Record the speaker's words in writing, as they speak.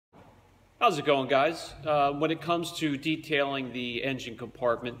How's it going, guys? When it comes to detailing the engine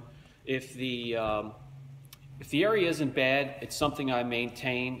compartment, if the area isn't bad, it's something I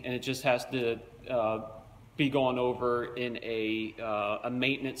maintain, and it just has to be gone over in a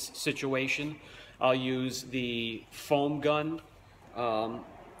maintenance situation. I'll use the foam gun,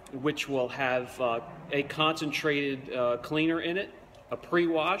 which will have a concentrated cleaner in it, a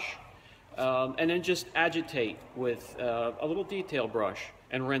pre-wash, and then just agitate with a little detail brush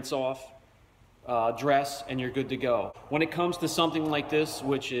and rinse off. Dress, and you're good to go. When it comes to something like this,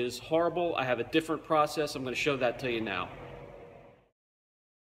 which is horrible, I have a different process. I'm going to show that to you now.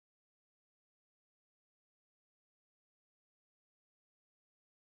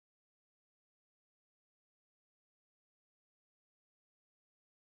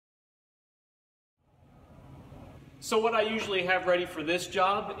 So what I usually have ready for this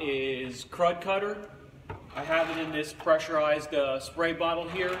job is Krud Kutter. I have it in this pressurized spray bottle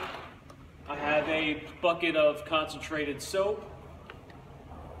here. I have a bucket of concentrated soap,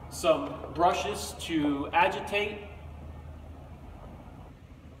 some brushes to agitate,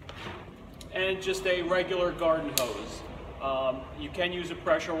 and just a regular garden hose. You can use a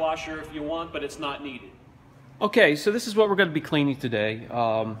pressure washer if you want, but it's not needed. Okay, so this is what we're going to be cleaning today.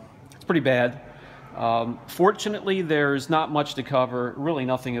 It's pretty bad. Fortunately, there's not much to cover, really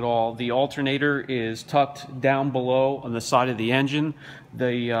nothing at all. The alternator is tucked down below on the side of the engine.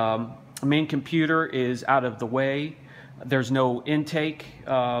 The main computer is out of the way. There's no intake,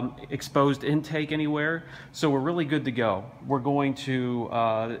 exposed intake anywhere, so we're really good to go. We're going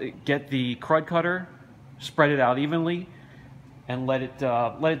to get the Krud Kutter, spread it out evenly, and let it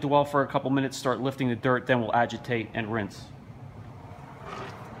dwell for a couple minutes, start lifting the dirt, then we'll agitate and rinse.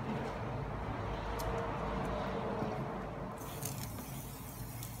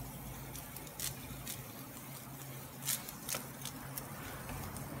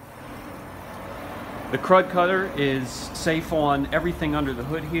 The Krud Kutter is safe on everything under the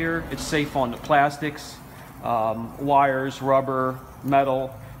hood here. It's safe on the plastics, wires, rubber,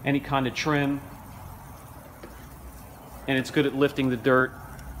 metal, any kind of trim. And it's good at lifting the dirt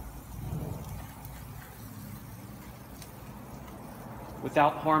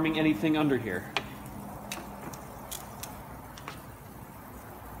without harming anything under here.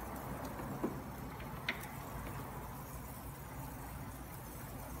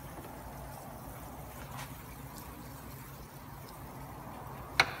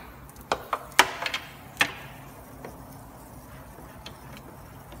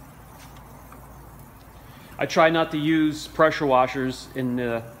 I try not to use pressure washers in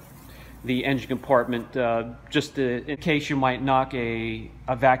the engine compartment, just in case you might knock a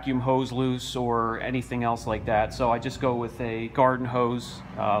vacuum hose loose or anything else like that. So I just go with a garden hose,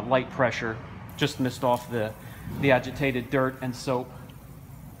 light pressure, just mist off the agitated dirt and soap.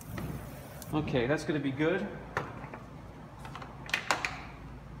 Okay, that's going to be good.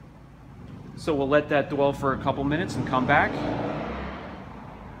 So we'll let that dwell for a couple minutes and come back.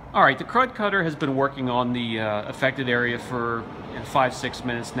 All right, the Krud Kutter has been working on the affected area for 5-6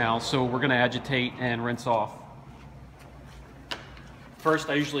 minutes now, so we're going to agitate and rinse off. First,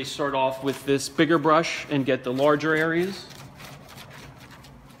 I usually start off with this bigger brush and get the larger areas.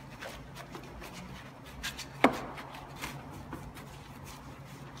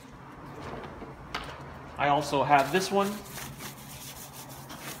 I also have this one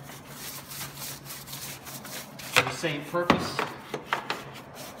for the same purpose.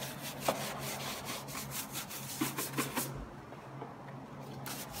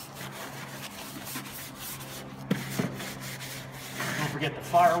 Forget the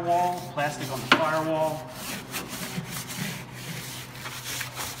firewall, plastic on the firewall.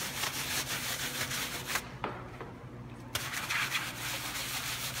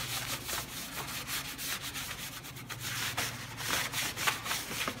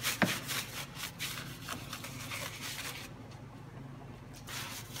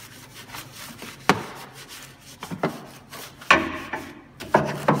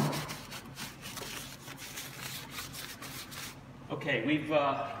 Okay, we've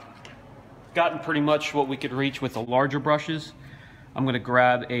gotten pretty much what we could reach with the larger brushes. I'm going to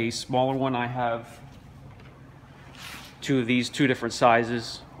grab a smaller one. I have two of these, two different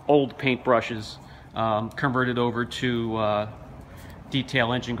sizes, old paint brushes, converted over to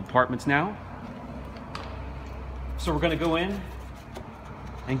detail engine compartments now. So we're going to go in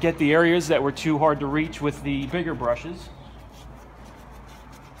and get the areas that were too hard to reach with the bigger brushes.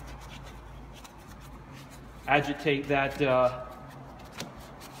 Agitate that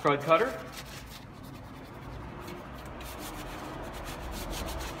Krud Kutter.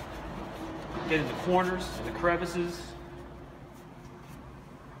 Get in the corners, the crevices.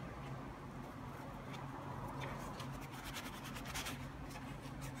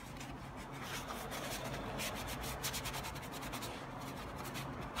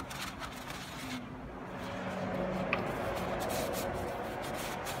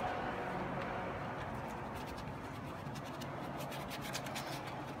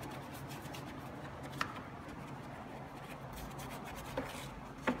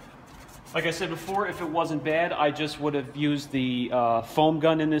 Like I said before, if it wasn't bad, I just would have used the foam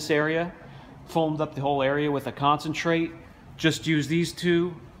gun in this area, foamed up the whole area with a concentrate, just used these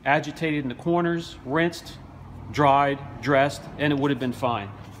two, agitated in the corners, rinsed, dried, dressed, and it would have been fine.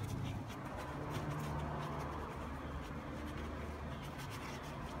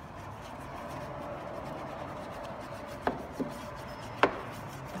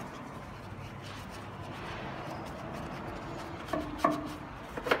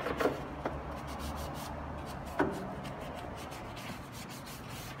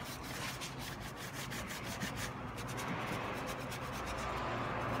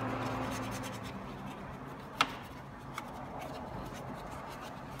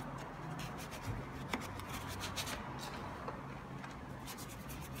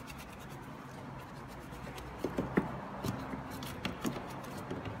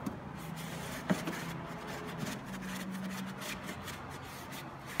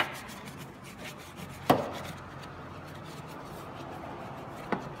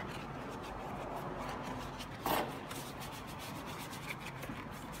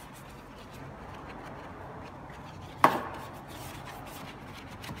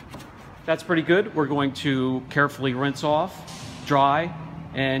 That's pretty good. We're going to carefully rinse off, dry,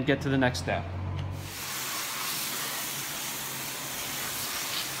 and get to the next step.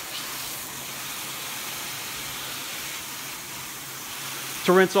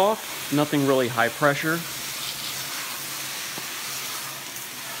 To rinse off, nothing really high pressure.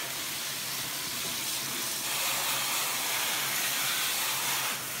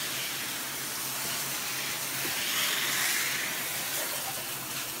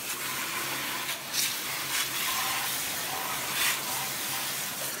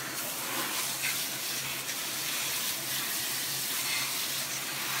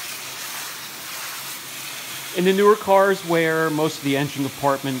 In the newer cars where most of the engine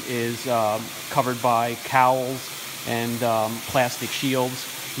compartment is covered by cowls and plastic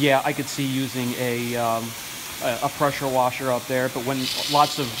shields, yeah, I could see using a pressure washer up there, but when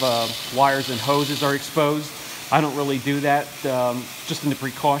lots of wires and hoses are exposed, I don't really do that, just in the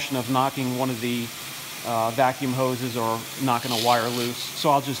precaution of knocking one of the vacuum hoses or knocking a wire loose.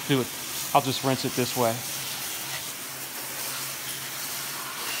 So I'll just do it, I'll just rinse it this way.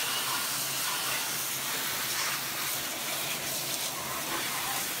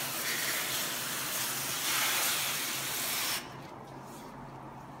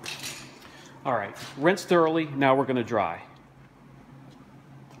 All right, rinse thoroughly, now we're going to dry.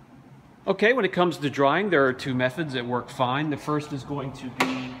 Okay, when it comes to drying, there are two methods that work fine. The first is going to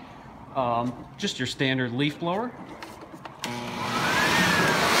be just your standard leaf blower.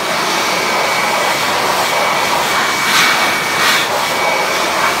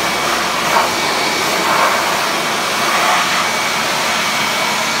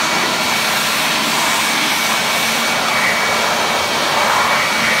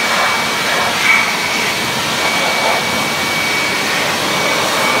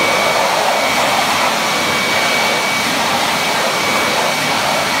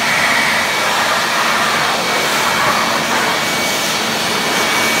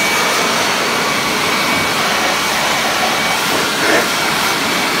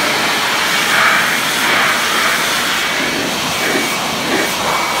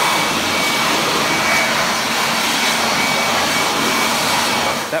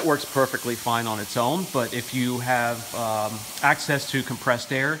 That works perfectly fine on its own, but if you have access to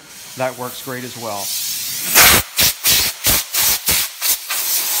compressed air, that works great as well.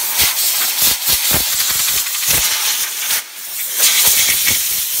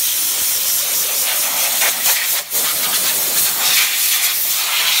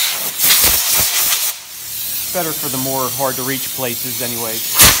 Better for the more hard to reach places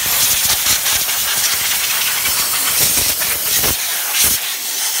anyways.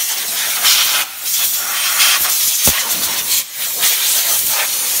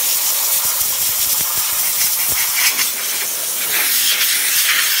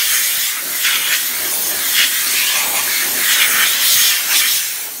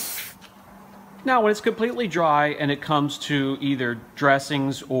 Now, when it's completely dry and it comes to either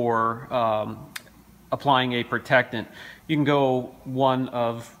dressings or applying a protectant, you can go one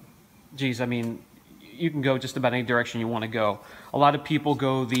of, geez, I mean, you can go just about any direction you want to go. A lot of people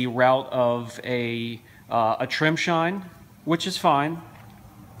go the route of a trim shine, which is fine.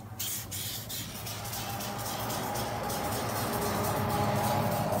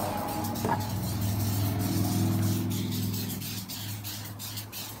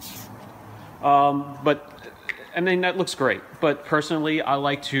 And then that looks great. But personally, I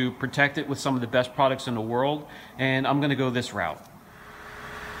like to protect it with some of the best products in the world, and I'm going to go this route.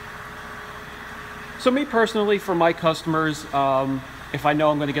 So me personally, for my customers, if I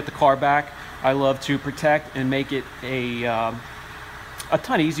know I'm going to get the car back, I love to protect and make it a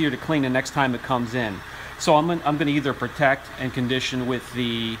ton easier to clean the next time it comes in. So I'm going to either protect and condition with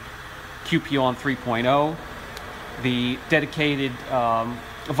the QP-On 3.0, the dedicated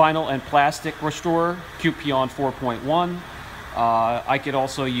vinyl and plastic restorer, QP-On 4.1. I could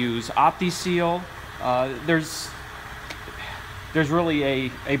also use OptiSeal. There's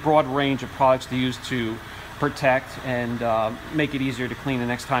really a broad range of products to use to protect and make it easier to clean the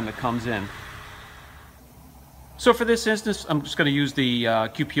next time it comes in. So for this instance, I'm just going to use the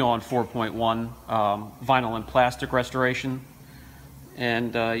QP-On 4.1 vinyl and plastic restoration,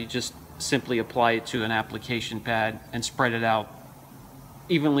 and you just simply apply it to an application pad and spread it out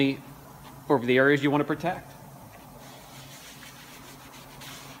evenly over the areas you want to protect.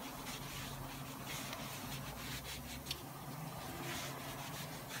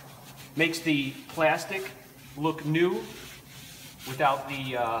 Makes the plastic look new without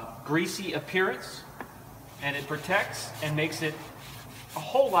the greasy appearance, and it protects and makes it a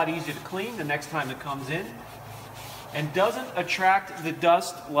whole lot easier to clean the next time it comes in, and doesn't attract the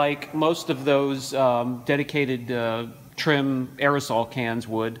dust like most of those dedicated trim aerosol cans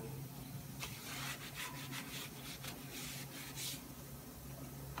would.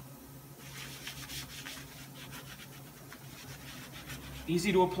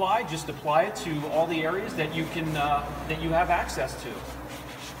 Easy to apply. Just apply it to all the areas that you can that you have access to.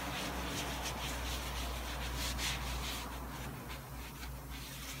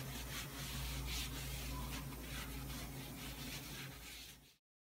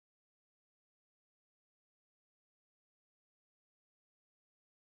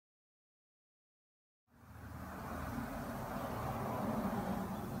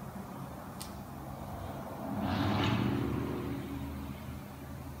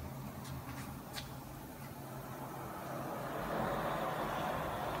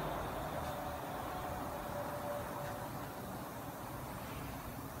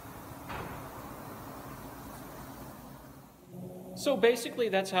 So basically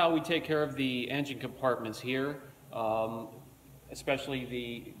that's how we take care of the engine compartments here,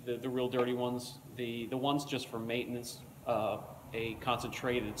 especially the real dirty ones. The ones just for maintenance, a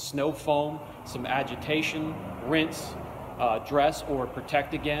concentrated snow foam, some agitation, rinse, dress or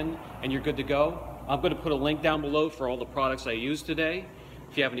protect again, and you're good to go. I'm going to put a link down below for all the products I used today.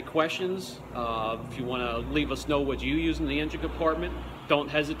 If you have any questions, if you want to leave us know what you use in the engine compartment, don't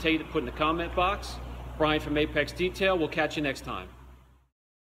hesitate to put in the comment box. Brian from Apex Detail. We'll catch you next time.